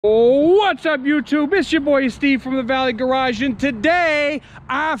What's up, YouTube? It's your boy Steve from the Valley Garage, and today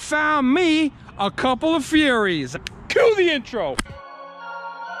I found me a couple of Furies. Cue the intro.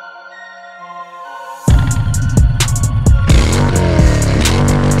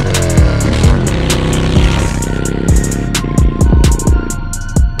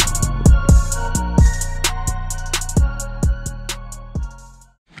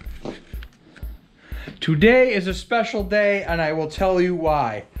 Today is a special day, and I will tell you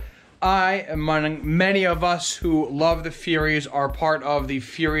why. I, among many of us who love the Furies, are part of the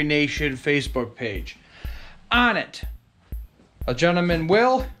Fury Nation Facebook page. On it, a gentleman,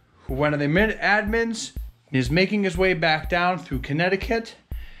 Will, who one of the admins, is making his way back down through Connecticut.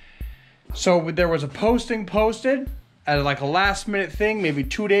 So there was a posting posted at like a last minute thing, maybe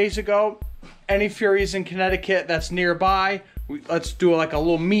 2 days ago. Any Furies in Connecticut that's nearby, let's do like a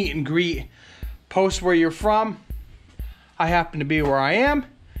little meet and greet. Post where you're from. I happen to be where I am.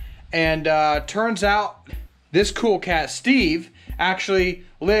 And turns out this cool cat, Steve, actually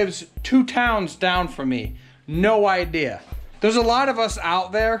lives 2 towns down from me. No idea. There's a lot of us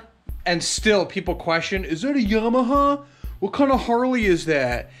out there, and still people question, is that a Yamaha? What kind of Harley is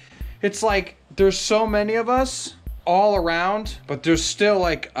that? It's like, there's so many of us all around, but there's still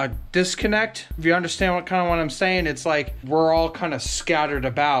like a disconnect. If you understand what I'm saying, it's like we're all kind of scattered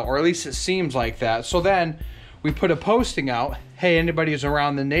about, or at least it seems like that. So then we put a posting out, hey, anybody who's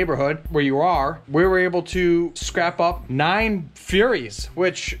around the neighborhood where you are, we were able to scrap up 9 Furies,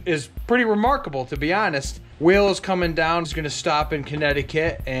 which is pretty remarkable, to be honest. Will is coming down, he's gonna stop in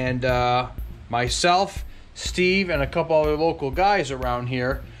Connecticut, and myself, Steve, and a couple other local guys around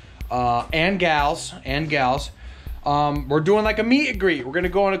here, and gals, we're doing like a meet and greet. We're gonna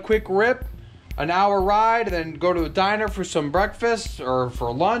go on a quick rip, an hour ride, and then go to the diner for some breakfast or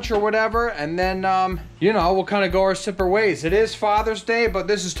for lunch or whatever, and then you know, we'll kind of go our separate ways. It is Father's Day, but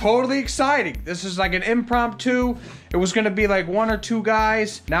this is totally exciting. This is like an impromptu. It was gonna be like 1 or 2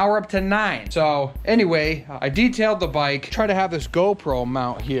 guys. Now we're up to 9. So anyway, I detailed the bike. Try to have this GoPro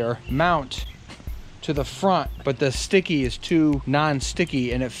mount to the front, but the sticky is too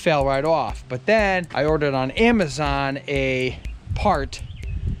non-sticky and it fell right off. But then I ordered on Amazon a part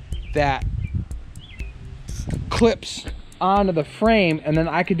that clips onto the frame, and then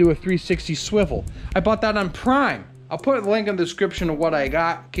I could do a 360 swivel. I bought that on Prime. I'll put a link in the description of what I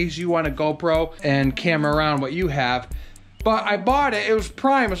got in case you want a GoPro and camera around what you have. But I bought it. It was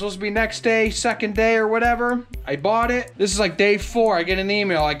Prime. It was supposed to be next day, second day or whatever. I bought it. This is like day 4. I get an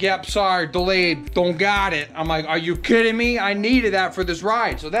email like, yep, sorry, delayed, don't got it. I'm like, are you kidding me? I needed that for this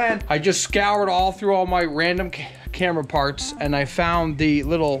ride. So then I just scoured all through all my random camera parts, and I found the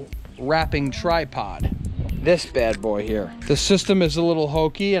little wrapping tripod. This bad boy here. The system is a little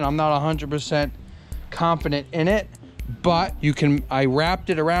hokey, and I'm not 100% confident in it, but I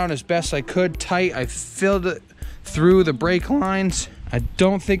wrapped it around as best I could, tight. I filled it through the brake lines. I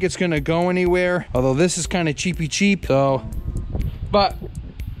don't think it's gonna go anywhere, although this is kind of cheap. So, but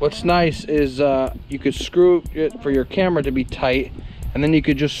what's nice is you could screw it for your camera to be tight, and then you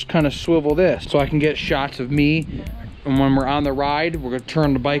could just kind of swivel this, so I can get shots of me. And when we're on the ride, we're gonna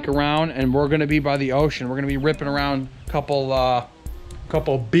turn the bike around, and we're gonna be by the ocean. We're gonna be ripping around a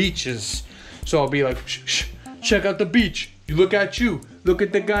couple beaches. So I'll be like, shh, check out the beach. You look at look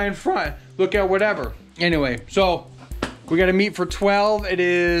at the guy in front, look at whatever. Anyway, so we gotta meet for 12. It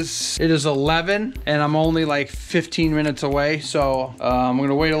is 11, and I'm only like 15 minutes away. So I'm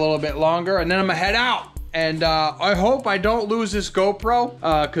gonna wait a little bit longer, and then I'm gonna head out. And I hope I don't lose this GoPro,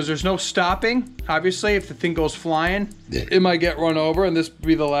 because there's no stopping. Obviously, if the thing goes flying, it might get run over, and this will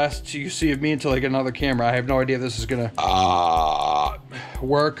be the last you see of me until I get another camera. I have no idea if this is gonna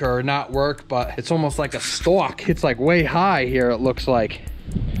work or not work, but it's almost like a stalk. It's like way high here, it looks like.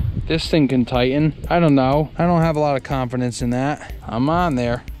 This thing can tighten. I don't know. I don't have a lot of confidence in that. I'm on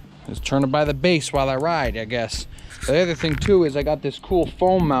there. Just turn it by the base while I ride, I guess. The other thing too is I got this cool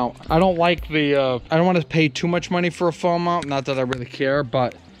foam mount. I don't like the, I don't want to pay too much money for a foam mount. Not that I really care,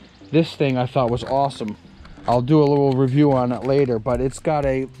 but this thing I thought was awesome. I'll do a little review on it later, but it's got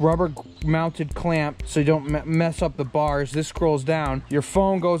a rubber mounted clamp so you don't mess up the bars. This scrolls down. Your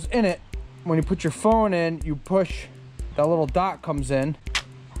phone goes in it. When you put your phone in, you push, that little dot comes in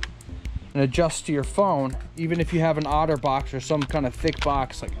and adjusts to your phone, even if you have an OtterBox or some kind of thick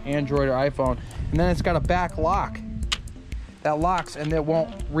box like Android or iPhone. And then it's got a back lock that locks, and it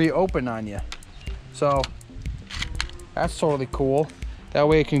won't reopen on you. So that's totally cool. That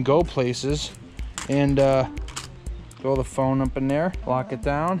way it can go places. And throw the phone up in there, lock it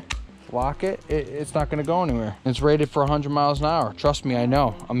down, lock it, it's not gonna go anywhere. It's rated for 100 miles an hour. Trust me, I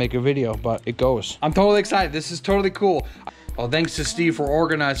know. I'll make a video, but it goes. I'm totally excited. This is totally cool. Well, thanks to Steve for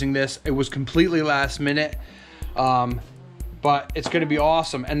organizing this. It was completely last minute. But it's gonna be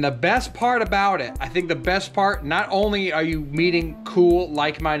awesome. And the best part about it, I think the best part, not only are you meeting cool,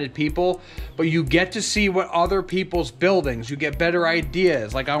 like-minded people, but you get to see what other people's buildings, you get better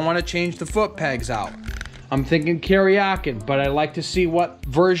ideas. Like I wanna change the foot pegs out. I'm thinking karaoke, but I like to see what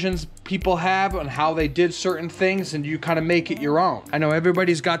versions people have and how they did certain things, and you kind of make it your own. I know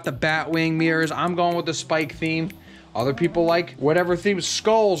everybody's got the Batwing mirrors. I'm going with the spike theme. Other people like whatever theme,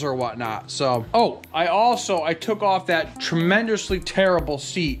 skulls or whatnot. So, oh, I took off that tremendously terrible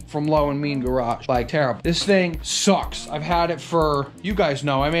seat from Low and Mean Garage. Like, terrible. This thing sucks. I've had it for, you guys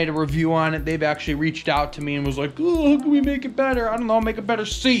know, I made a review on it. They've actually reached out to me and was like, oh, how can we make it better? I don't know, make a better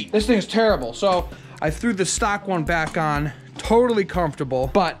seat. This thing's terrible. So, I threw the stock one back on, totally comfortable,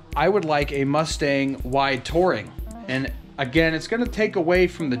 but I would like a Mustang wide touring. And again, it's gonna take away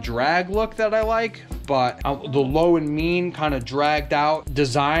from the drag look that I like, but the Low and Mean kind of dragged out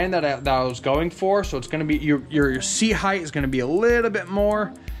design that I was going for. So it's gonna be, your seat height is gonna be a little bit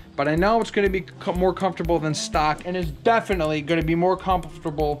more, but I know it's gonna be more comfortable than stock, and it's definitely gonna be more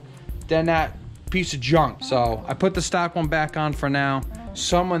comfortable than that piece of junk. So I put the stock one back on for now.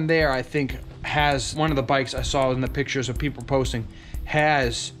 Someone there, I think, has one of the bikes I saw in the pictures of people posting,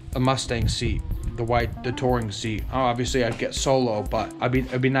 has a Mustang seat. The touring seat. Oh, obviously I'd get solo, but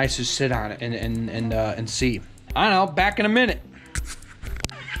it'd be nice to sit on it and see. I don't know, back in a minute.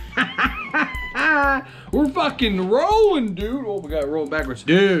 We're fucking rolling, dude. Oh, we got it rolling backwards.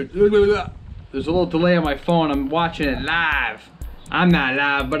 Dude, there's a little delay on my phone. I'm watching it live. I'm not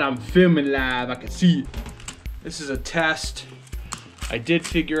live, but I'm filming live. I can see it. This is a test. I did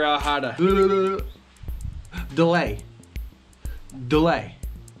figure out how to delay.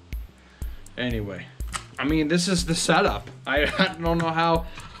 Anyway, I mean, this is the setup. I don't know how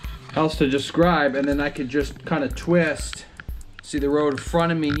else to describe, and then I could just kind of twist. See the road in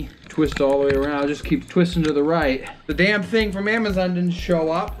front of me, twist all the way around, just keep twisting to the right. The damn thing from Amazon didn't show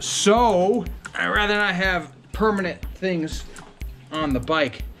up, so I'd rather not have permanent things on the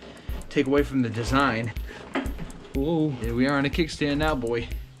bike. Take away from the design. Whoa, here we are on a kickstand now, boy.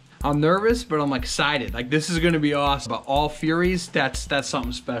 I'm nervous, but I'm excited. Like, this is gonna be awesome. But all Furies, that's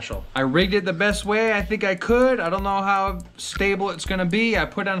something special. I rigged it the best way I think I could. I don't know how stable it's gonna be. I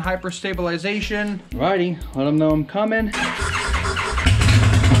put on hyper stabilization. Alrighty, let them know I'm coming.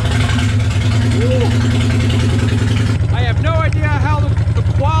 I have no idea how the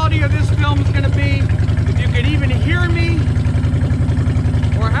quality of this film is gonna be, if you can even hear me,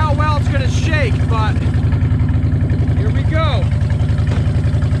 or how well it's gonna shake, but here we go.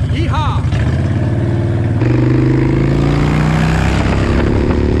 Yeehaw!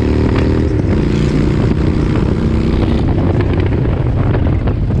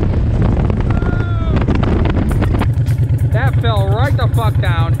 That fell right the fuck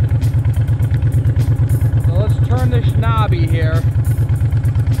down. So let's turn this knobby here.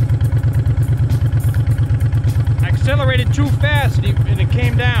 I accelerated too fast and it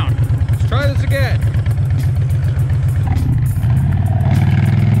came down. Let's try this again.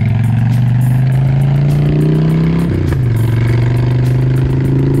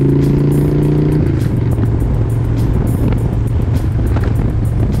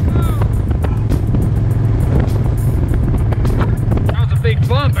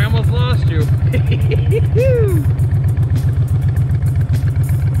 I almost lost you.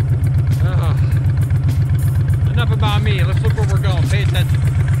 Enough about me. Let's look where we're going. Pay attention.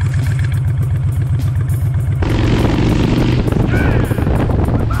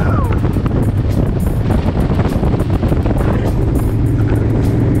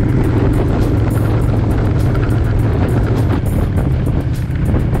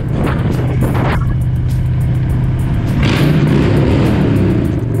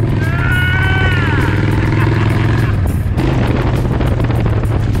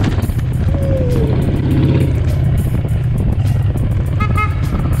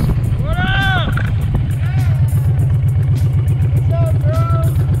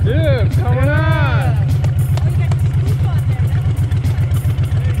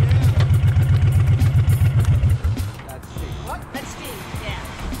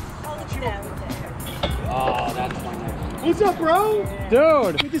 What's up, bro?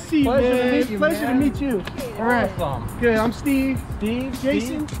 Dude! Good to see you, man. Pleasure to meet you. All right. Good, I'm Steve. Steve?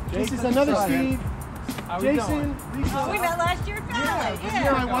 Jason. This is another Steve. Jason. Lisa. We met last year at Valley. This is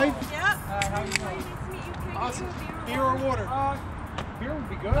my wife. Yep. How you doing? Awesome. Beer or water? Beer would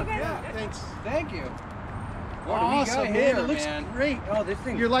be good. Okay. Yeah, thanks. Thank you. What Awesome, do we got man. here, It looks man? great. Oh, this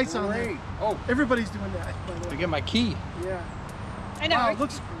thing. Your lights on there. Oh, Everybody's doing that, by the to way. get my key. Yeah. I know. Wow, it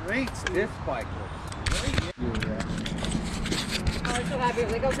looks great. Steve. This bike looks great. I'm so happy.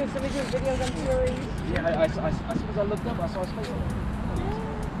 Like, okay, somebody doing videos on Fury. Yeah, as soon as I looked up, I saw his face.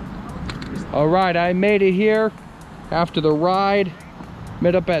 All right, I made it here after the ride.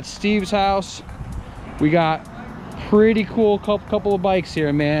 Met up at Steve's house. We got pretty cool couple of bikes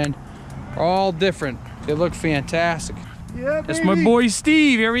here, man. All different. They look fantastic. Yeah, That's my boy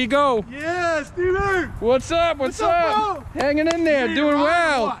Steve. Here we go. Yeah, Steve. What's up? What's up? Hanging in there, doing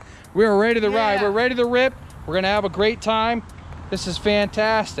well. We're ready to ride. We're ready to rip. We're gonna have a great time. This is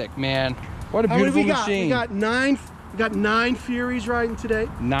fantastic, man. What a beautiful machine. We got nine Furies riding today.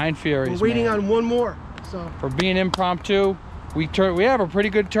 9 Furies. We're waiting on one more. So for being impromptu, we have a pretty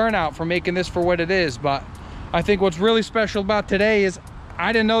good turnout for making this for what it is. But I think what's really special about today is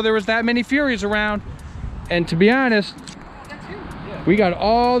I didn't know there was that many Furies around, and to be honest, we got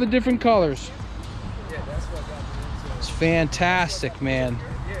all the different colors. It's fantastic, man.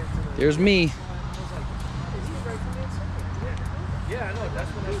 There's me.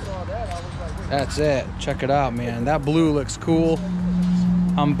 That's it. Check it out, man. That blue looks cool.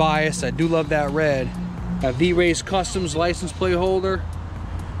 I'm biased. I do love that red. A V-Race Customs license plate holder.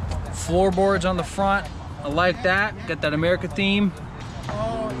 Floorboards on the front. I like that. Got that America theme.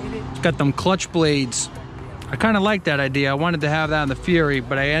 It's got them clutch blades. I kind of like that idea. I wanted to have that on the Fury,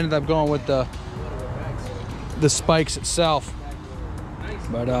 but I ended up going with the spikes itself.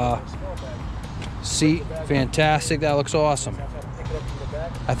 But seat, fantastic. That looks awesome.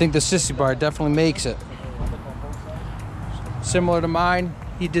 I think the sissy bar definitely makes it. Similar to mine,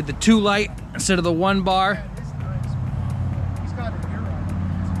 he did the 2 light instead of the 1 bar.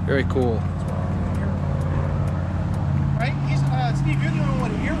 Very cool. Right? Steve, you're the only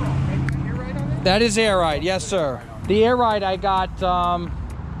one air ride, right? Air ride on that? That is air ride, yes sir. The air ride I got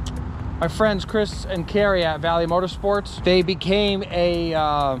my friends Chris and Carrie at Valley Motorsports. They became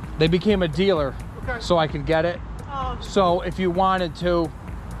a dealer, so I could get it. Oh. So if you wanted to,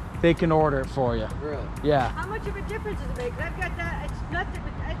 they can order it for you. Really? Yeah. How much of a difference does it make? 'Cause I've got that. It's nothing.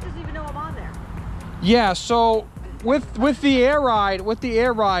 I doesn't even know I'm on there. Yeah. So with the air ride, I've got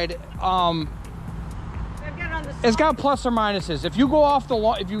it on the. it's got plus or minuses. If you go off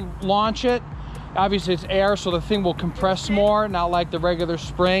if you launch it, obviously it's air, so the thing will compress more, not like the regular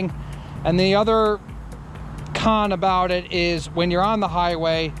spring. And the other con about it is when you're on the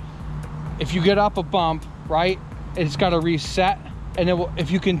highway, if you get up a bump, right, it's got to reset, and it will,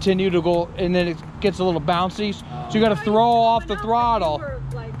 if you continue to go, and then it gets a little bouncy, so you got to throw off the throttle.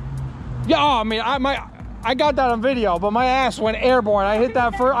 Yeah, oh, I mean, I got that on video, but my ass went airborne. I hit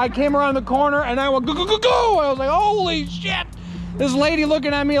that first, I came around the corner and I went go go go go. I was like, holy shit! This lady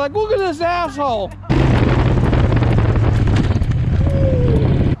looking at me like, look at this asshole.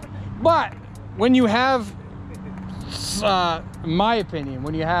 But when you have, in my opinion,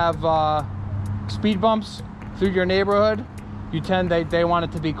 when you have speed bumps through your neighborhood, they want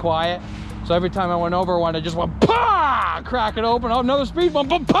it to be quiet. So every time I went over one, I just went pa, crack it open. Oh, another speed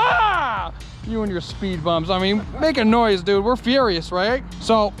bump, pa! You and your speed bumps. I mean, make a noise, dude. We're furious, right?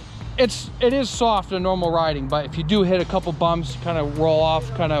 So it is soft and normal riding, but if you do hit a couple bumps, kind of roll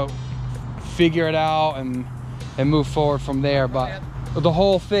off, kind of figure it out and move forward from there. But the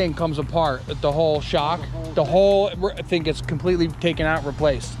whole thing comes apart. The whole shock, the whole thing gets completely taken out,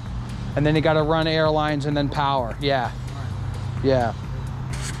 replaced. And then you got to run airlines and then power. Yeah. Yeah.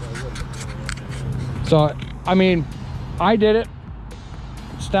 So, I mean, I did it.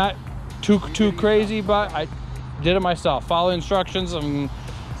 It's not too crazy, but I did it myself. Follow instructions. And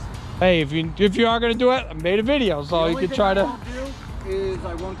hey, if you are gonna do it, I made a video, so you could try to.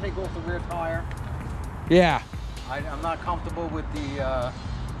 I won't take off the rear tire. Yeah. I'm not comfortable with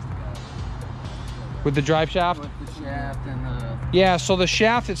the drive shaft. With the shaft and the. Yeah. So the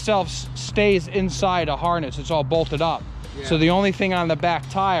shaft itself stays inside a harness. It's all bolted up. Yeah. So the only thing on the back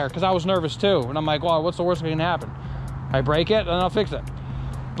tire, because I was nervous too, and I'm like, well, what's the worst that can happen? I break it and I'll fix it.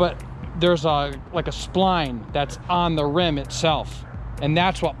 But there's like a spline that's on the rim itself, and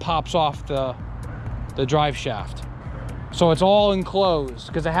that's what pops off the drive shaft. So it's all enclosed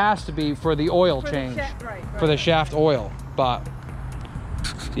because it has to be for the oil change, for the shaft oil. But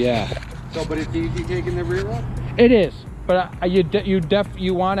yeah. So, but it's easy taking the rear off? It is, but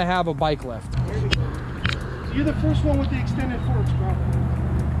you want to have a bike lift. So you're the first one with the extended forks,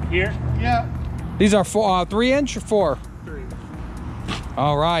 probably. Here? Yeah. These are 3-inch or 4? 3.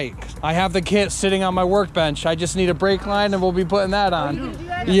 All right. I have the kit sitting on my workbench. I just need a brake line and we'll be putting that on. You can do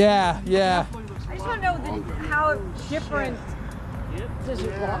that? Yeah. I just want to know how different does it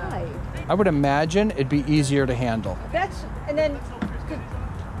ride? I would imagine it'd be easier to handle. And then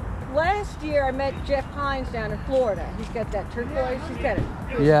last year I met Jeff Hines down in Florida. He's got that turquoise. He's got it.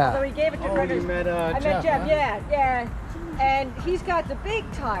 Yeah. So he gave it to Oh, you met I Jeff, met Jeff. huh? Yeah. And he's got the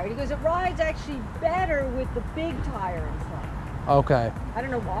big tire. He goes, it rides actually better with the big tire in front. Okay. I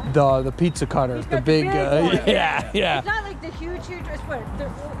don't know why. The pizza cutter, He's the got big, one. yeah. It's not like the huge, it's what?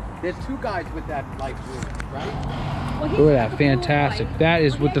 There's two guys with that like right? Well, Look at that, fantastic. That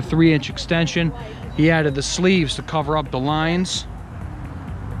is with the 3-inch extension. He added the sleeves to cover up the lines.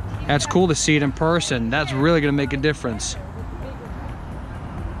 That's cool to see it in person. That's really gonna make a difference.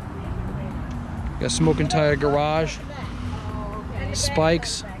 Got smoking tire garage,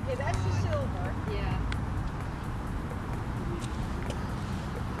 spikes. Yeah, that's the silver. Yeah.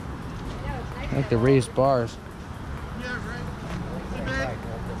 I like the raised bars. Yeah, right. Hey, babe,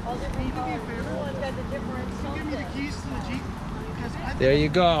 All different can you do me a colors. favor? This one's got the different Can you give me the something. keys to the Jeep? Because I There you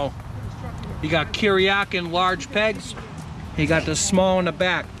go. You got Kiriakin large pegs. You got the small in the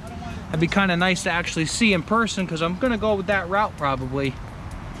back. That'd be kind of nice to actually see in person because I'm gonna go with that route probably.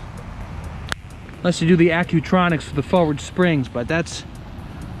 Unless you do the Accutronics for the forward springs, but that's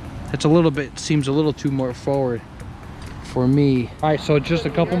a little bit, seems a little too more forward for me. All right, so just a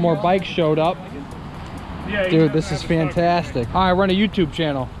couple more bikes showed up. Dude, this is fantastic. I run a YouTube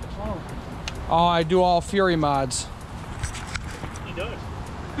channel. Oh, I do all Fury mods. He does.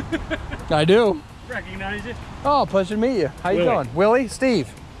 I do. Recognize it. Oh, pleasure to meet you. How you Willie. doing? Willie?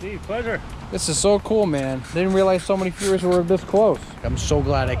 Steve? Steve, pleasure. This is so cool, man. Didn't realize so many Furies were this close. I'm so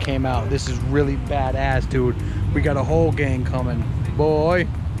glad I came out. This is really badass, dude. We got a whole gang coming. Boy.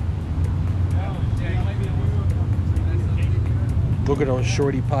 Look at those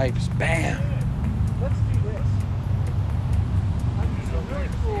shorty pipes. Bam. Let's do this. So really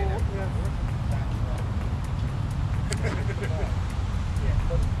cool.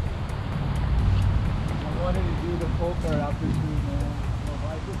 I wanted to do the poker out this week, man.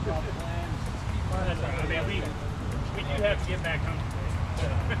 I just got plans. That's all right. I mean, we do have to get back home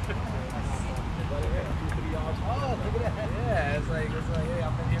today. Oh, look at that. Yeah, it's like, hey,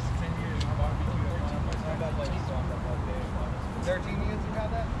 I've been here for 10 years. I barbecue every time I got like 13 years you got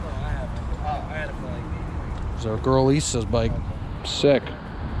that? No, I haven't. Oh, I had it for like 8 years. There's our girl Lisa's bike. Sick.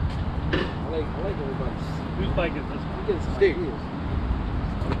 I like everybody's. Whose bike is this? I'm getting some Steve. ideas.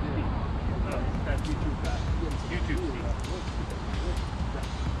 Oh, that's YouTube guy. YouTube Steve.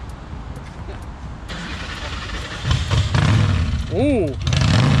 Ooh.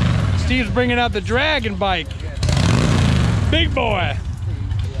 Steve's bringing out the dragon bike. Big boy.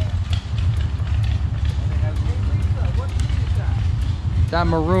 That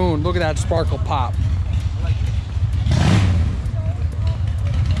maroon, look at that sparkle pop.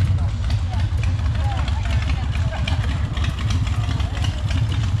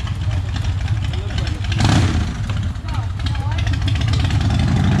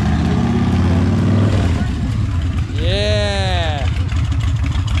 Yeah.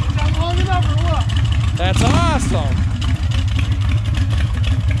 Is that long enough or what? That's awesome.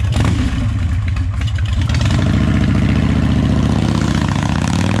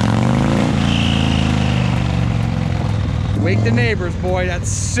 Wake the neighbors, boy. That's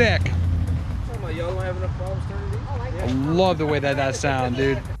sick. Y'all don't have enough problems turning these? I love the way that sounds,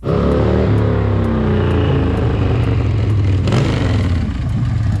 dude.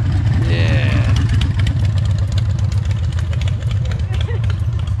 Yeah.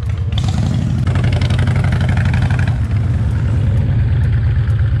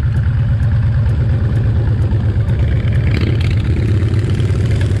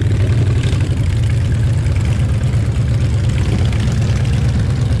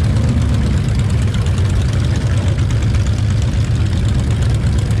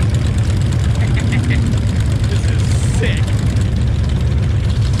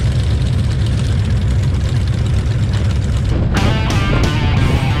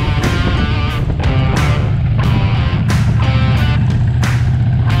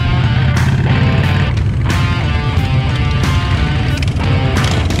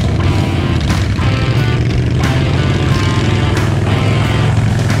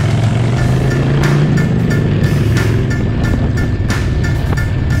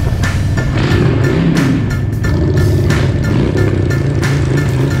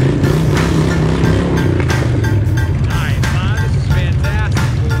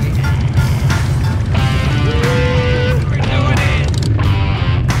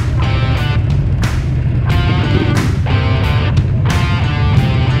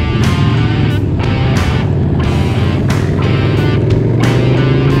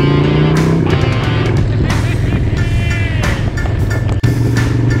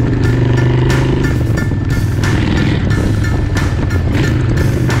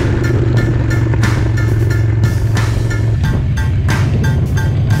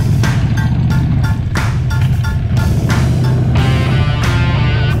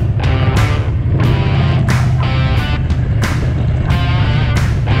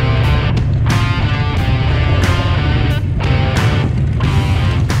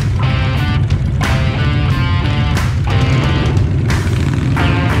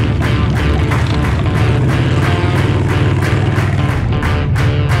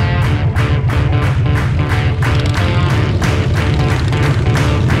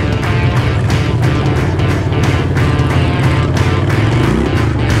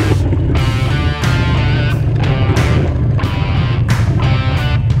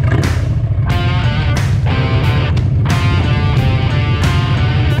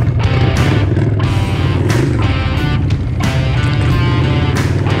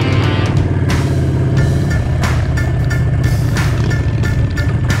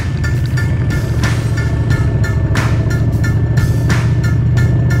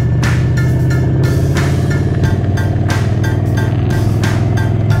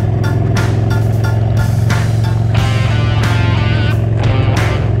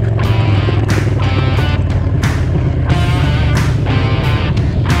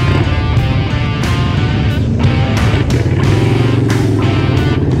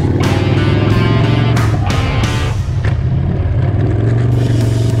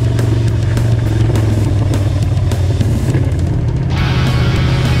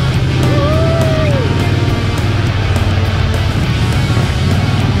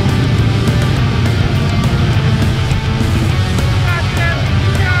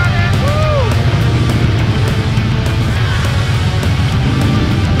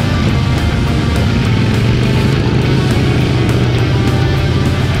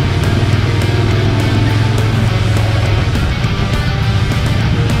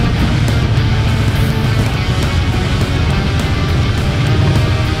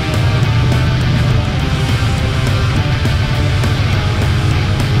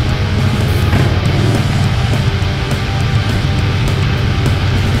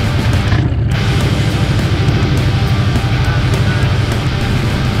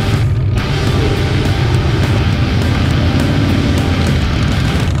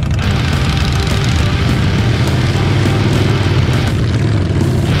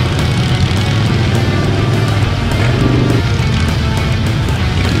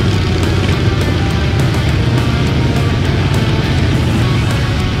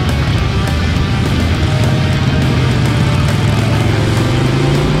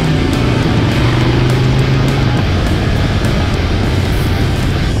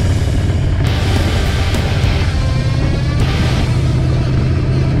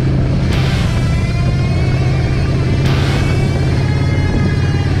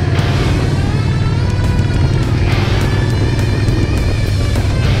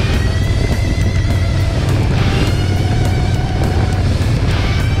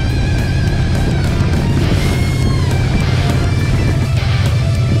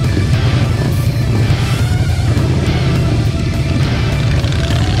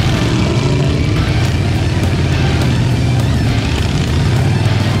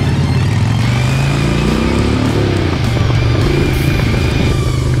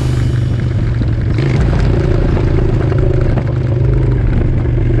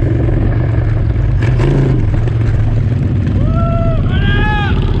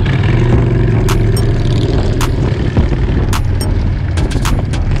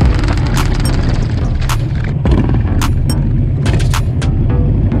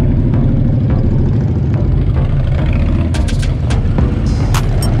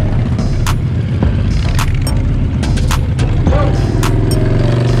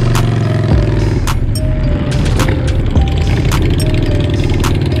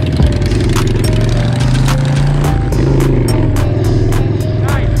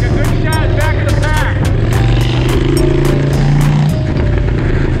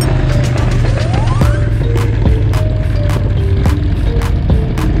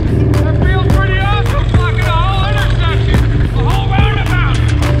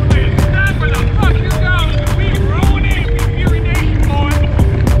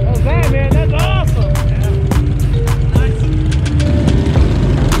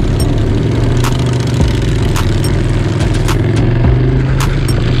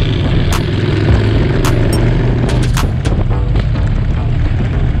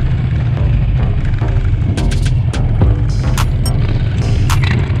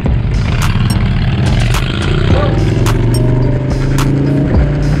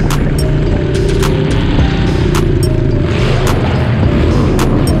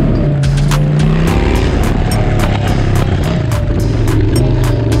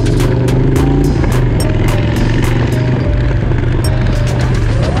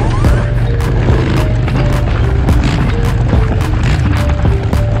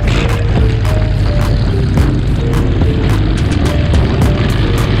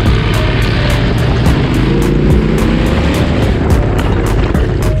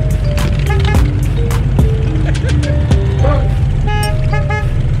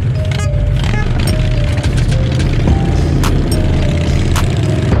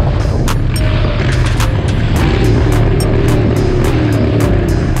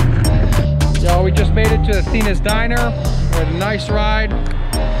 to Athena's Diner. We had a nice ride.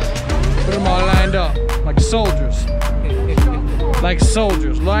 Put them all lined up like soldiers. Like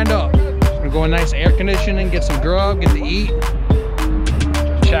soldiers, lined up. We're going nice air conditioning, get some grub, get to eat.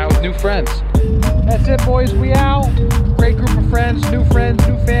 Chat with new friends. That's it, boys. We out. Great group of friends, new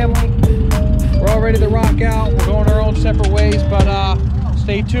family. We're all ready to rock out. We're going our own separate ways, but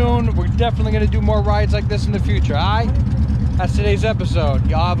stay tuned. We're definitely gonna do more rides like this in the future, all right? That's today's episode.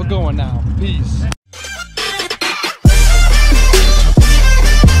 Y'all have a good one now. Peace.